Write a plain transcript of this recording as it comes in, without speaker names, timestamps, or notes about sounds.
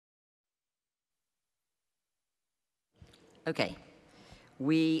Okay.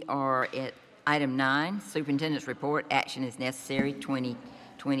 We are at item 9, Superintendent's Report. Action is necessary,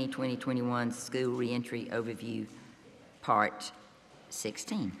 2020-2021 School Reentry Overview, Part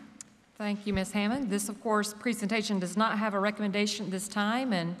 16. Thank you, Ms. Hammond. This, of course, presentation does not have a recommendation this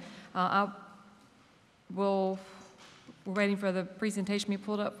time, and we're waiting for the presentation to be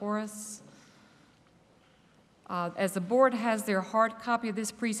pulled up for us. As the board has their hard copy of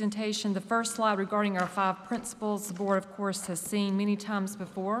this presentation, the first slide regarding our 5 principles, the board, of course, has seen many times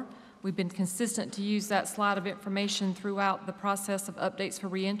before. We've been consistent to use that slide of information throughout the process of updates for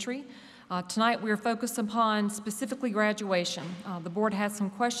reentry. Tonight, we are focused upon specifically graduation. The board had some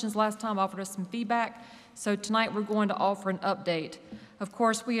questions last time, offered us some feedback, so tonight we're going to offer an update. Of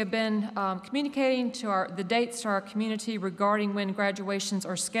course, we have been communicating to the dates to our community regarding when graduations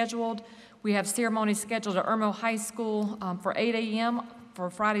are scheduled. We have ceremonies scheduled at Irmo High School for 8 a.m.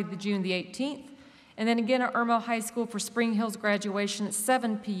 for Friday, June the 18th, and then again at Irmo High School for Spring Hill's graduation at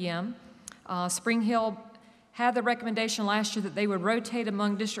 7 p.m. Spring Hill had the recommendation last year that they would rotate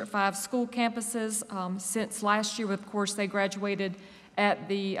among District 5 school campuses. Since last year, of course, they graduated at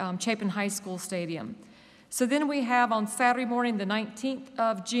the Chapin High School Stadium. So then we have on Saturday morning, the 19th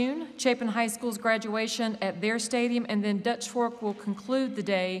of June, Chapin High School's graduation at their stadium, and then Dutch Fork will conclude the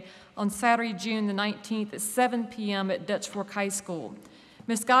day on Saturday, June the 19th at 7 p.m. at Dutch Fork High School.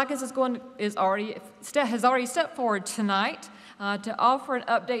 Ms. Goggins has already stepped forward tonight to offer an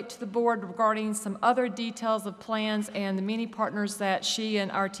update to the board regarding some other details of plans and the many partners that she and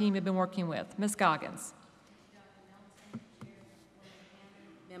our team have been working with. Ms. Goggins.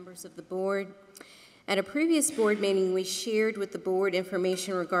 Members of the board, at a previous board meeting, we shared with the board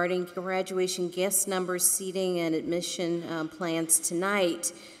information regarding graduation guest numbers, seating, and admission plans.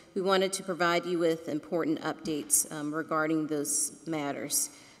 Tonight, we wanted to provide you with important updates regarding those matters.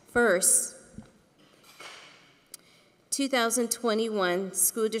 First, 2021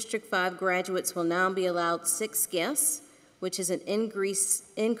 School District 5 graduates will now be allowed 6 guests, which is an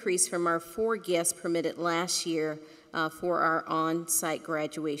increase from our 4 guests permitted last year for our on-site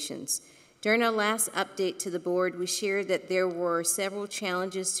graduations. During our last update to the board, we shared that there were several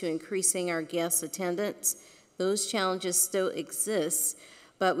challenges to increasing our guest attendance. Those challenges still exist,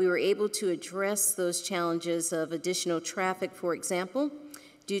 but we were able to address those challenges of additional traffic, for example,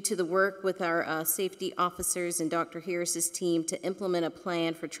 due to the work with our safety officers and Dr. Harris's team to implement a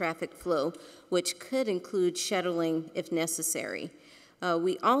plan for traffic flow, which could include shuttling if necessary.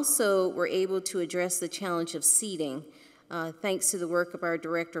 We also were able to address the challenge of seating, thanks to the work of our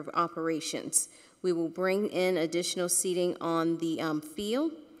Director of Operations. We will bring in additional seating on the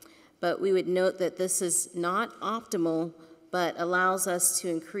field, but we would note that this is not optimal, but allows us to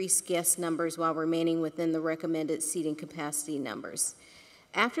increase guest numbers while remaining within the recommended seating capacity numbers.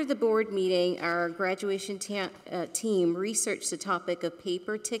 After the board meeting, our graduation team researched the topic of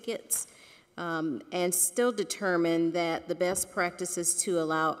paper tickets and still determined that the best practice is to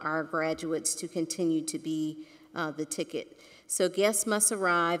allow our graduates to continue to be the ticket. So guests must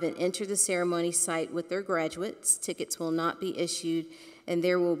arrive and enter the ceremony site with their graduates. Tickets will not be issued, and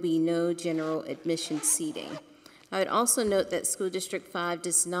there will be no general admission seating. I would also note that School District 5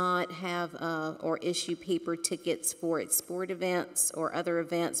 does not have or issue paper tickets for its sport events or other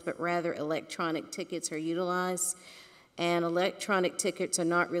events, but rather electronic tickets are utilized. And electronic tickets are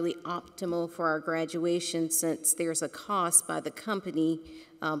not really optimal for our graduation since there's a cost by the company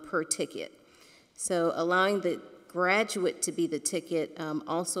per ticket. So allowing the graduate to be the ticket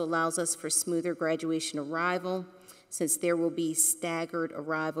also allows us for smoother graduation arrival, since there will be staggered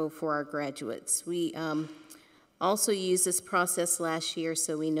arrival for our graduates. We also used this process last year,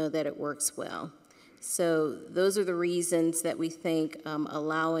 so we know that it works well. So those are the reasons that we think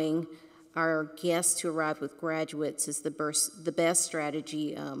allowing our guests to arrive with graduates is the best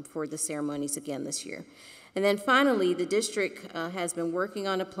strategy for the ceremonies again this year. And then finally, the district has been working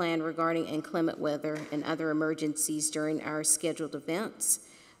on a plan regarding inclement weather and other emergencies during our scheduled events.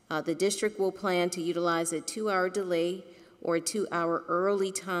 The district will plan to utilize a 2-hour delay or a 2-hour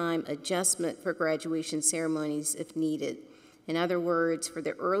early time adjustment for graduation ceremonies if needed. In other words, for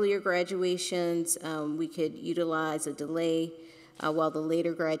the earlier graduations, we could utilize a delay, while the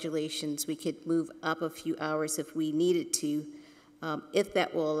later graduations, we could move up a few hours if we needed to, if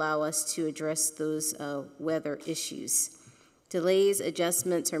that will allow us to address those weather issues. Delays,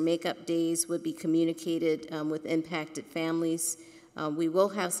 adjustments, or makeup days would be communicated with impacted families. We will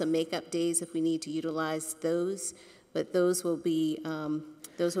have some makeup days if we need to utilize those, but those will be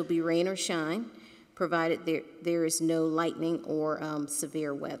rain or shine, provided there is no lightning or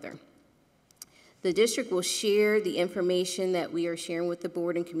severe weather. The district will share the information that we are sharing with the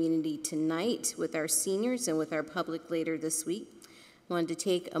board and community tonight with our seniors and with our public later this week. I wanted to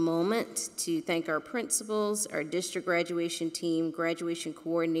take a moment to thank our principals, our district graduation team, graduation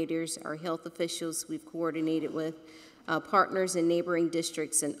coordinators, our health officials we've coordinated with, partners in neighboring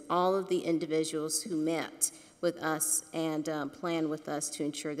districts, and all of the individuals who met with us and planned with us to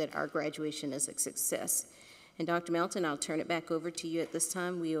ensure that our graduation is a success. And Dr. Melton, I'll turn it back over to you at this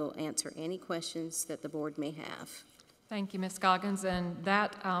time. We will answer any questions that the board may have. Thank you, Ms. Goggins. And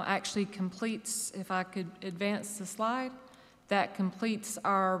that actually completes, if I could advance the slide, that completes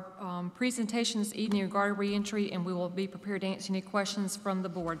our presentation this evening regarding reentry, and we will be prepared to answer any questions from the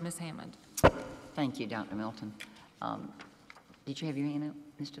board. Ms. Hammond. Thank you, Dr. Milton. Did you have your hand up,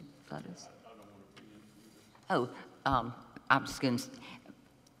 Mr. Butters? Oh, I'm just going to,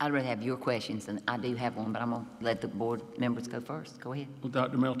 I'd rather have your questions, and I do have one, but I'm going to let the board members go first. Go ahead. Well,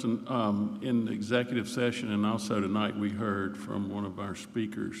 Dr. Melton, in the executive session and also tonight, we heard from one of our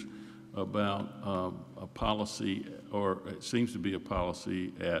speakers about a policy, or it seems to be a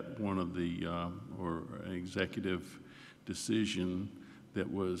policy at one of the, or an executive decision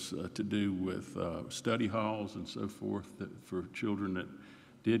that was to do with study halls and so forth that for children that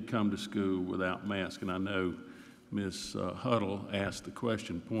did come to school without masks. And I know Ms. Huddle asked the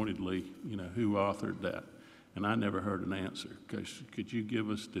question pointedly, you know, who authored that? And I never heard an answer. Could you give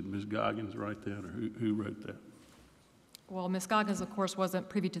us, did Ms. Goggins write that, or who wrote that? Well, Ms. Goggins, of course, wasn't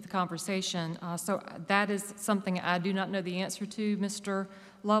privy to the conversation, so that is something I do not know the answer to, Mr.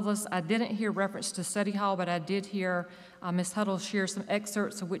 Lovelace. I didn't hear reference to study hall, but I did hear Ms. Huddle share some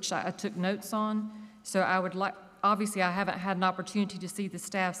excerpts of which I took notes on. So I would like, obviously I haven't had an opportunity to see the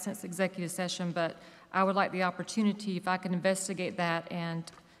staff since executive session, but I would like the opportunity, if I can investigate that and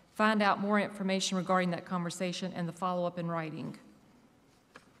find out more information regarding that conversation and the follow-up in writing.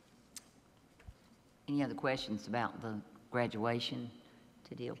 Any other questions about the graduation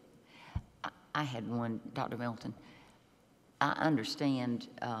to deal? I had one, Dr. Milton. I understand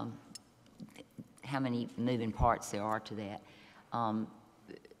how many moving parts there are to that.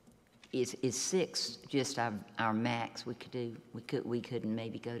 Is 6 just our max we could do? We couldn't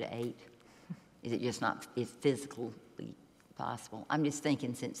maybe go to 8? Is it just not physically possible? I'm just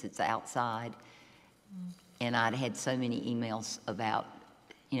thinking since it's outside, and I'd had so many emails about,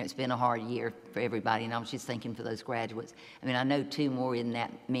 you know, it's been a hard year for everybody, and I was just thinking for those graduates. I mean, I know 2 more isn't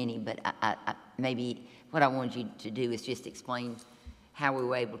that many, but I maybe what I wanted you to do is just explain how we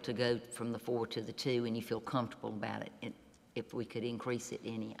were able to go from the 4 to the 2, and you feel comfortable about it. And if we could increase it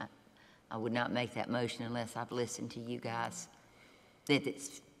any, I would not make that motion unless I've listened to you guys,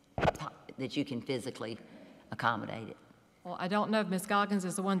 that you can physically accommodate it. Well, I don't know if Ms. Goggins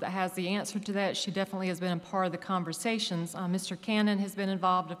is the one that has the answer to that. She definitely has been a part of the conversations. Mr. Cannon has been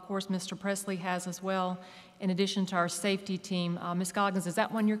involved. Of course, Mr. Presley has as well, in addition to our safety team. Ms. Goggins, is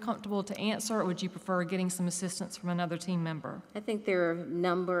that one you're comfortable to answer, or would you prefer getting some assistance from another team member? I think there are a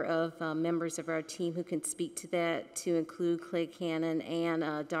number of members of our team who can speak to that, to include Clay Cannon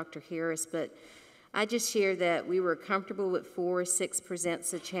and Dr. Harris, but I just shared that we were comfortable with 4. 6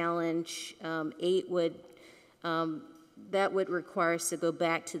 presents a challenge. 8 would, that would require us to go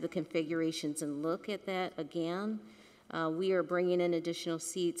back to the configurations and look at that again. We are bringing in additional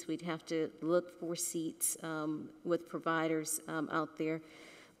seats. We'd have to look for seats with providers out there.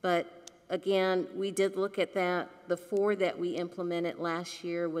 But again, we did look at that. The 4 that we implemented last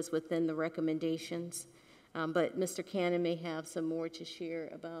year was within the recommendations. But Mr. Cannon may have some more to share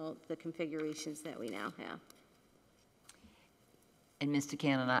about the configurations that we now have. And Mr.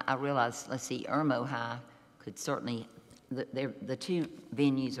 Cannon, I realize, let's see, Irmo High could certainly, the 2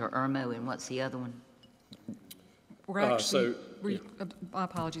 venues are Irmo, and what's the other one? We're actually, my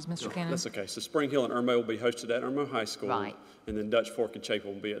apologies, Mr. Cannon. That's okay. So Spring Hill and Irmo will be hosted at Irmo High School. Right. And then Dutch Fork and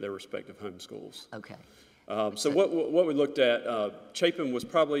Chapin will be at their respective home schools. Okay. So what we looked at, Chapin was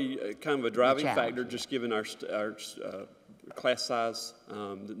probably kind of a driving factor, just given our class size.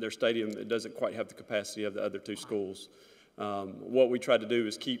 Their stadium, it doesn't quite have the capacity of the other 2 schools. What we tried to do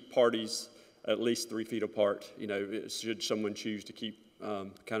is keep parties at least 3 feet apart, you know, should someone choose to keep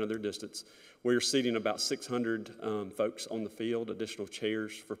kind of their distance. We're seating about 600 folks on the field, additional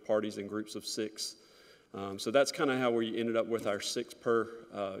chairs for parties in groups of 6. So that's kind of how we ended up with our 6 per,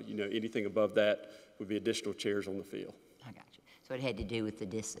 you know, anything above that would be additional chairs on the field. I got you. So it had to do with the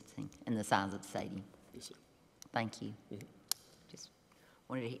distancing and the size of the stadium. Yes, sir. Thank you. Just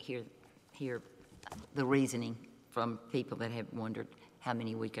wanted to hear the reasoning from people that have wondered how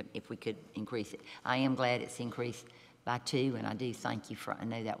many if we could increase it. I am glad it's increased by 2, and I do thank you for, I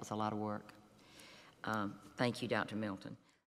know that was a lot of work. Thank you, Dr. Milton.